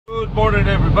Good morning,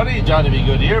 everybody. Johnny B.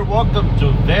 Good here. Welcome to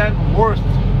Wert,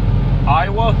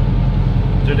 Iowa.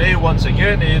 Today, once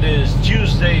again, it is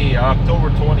Tuesday, October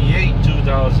 28,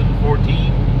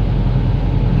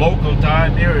 2014. Local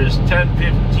time here is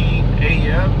 10:15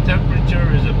 a.m.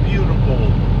 Temperature is a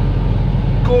beautiful,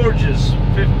 gorgeous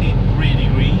 53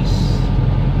 degrees.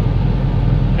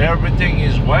 Everything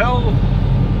is well.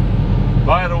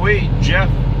 By the way,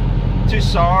 Jeff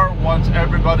Tissar wants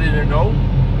everybody to know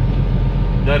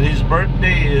that his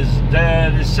birthday is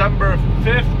December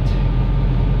 5th,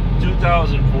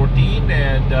 2014,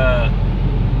 and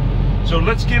so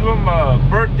let's give him a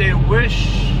birthday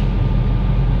wish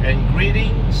and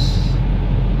greetings,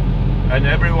 and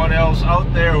everyone else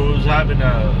out there who's having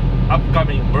a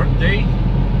upcoming birthday.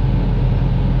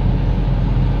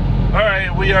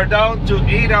 Alright, we are down to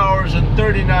 8 hours and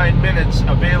 39 minutes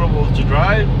available to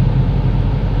drive.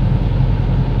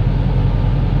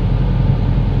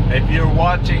 If you're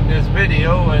watching this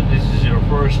video and this is your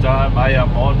first time, I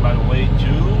am on my way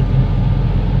to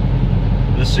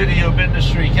the city of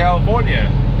Industry, California.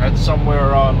 That's somewhere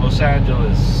around Los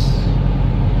Angeles.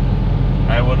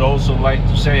 I would also like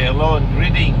to say hello and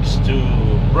greetings to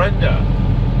Brenda.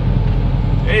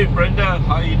 Hey Brenda,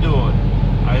 how you doing?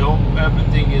 I hope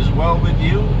everything is well with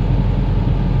you.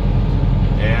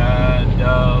 And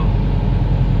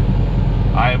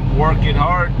I'm working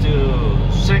hard to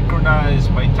synchronize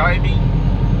my timing,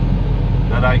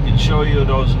 that I can show you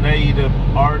those native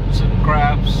arts and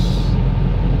crafts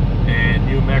in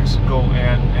New Mexico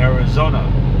and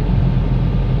Arizona.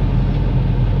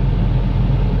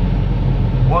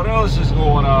 What else is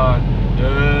going on?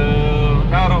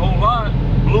 Not a whole lot.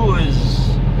 Blue is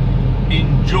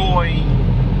enjoying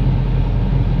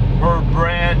her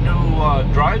brand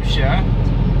new drive shaft.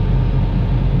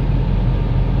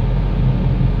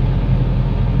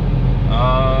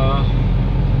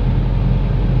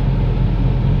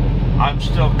 I'm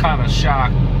still kind of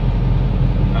shocked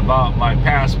about my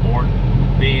passport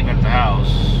being at the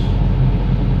house.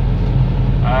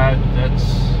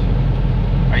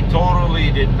 I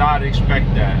totally did not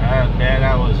expect that. Man,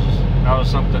 that was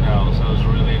something else. That was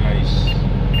really nice.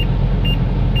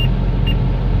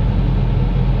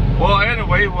 Well,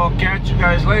 anyway, we'll catch you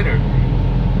guys later.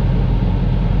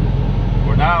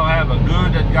 For now, have a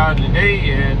good and godly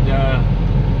day, and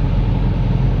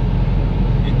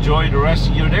enjoy the rest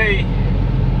of your day.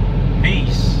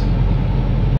 Peace.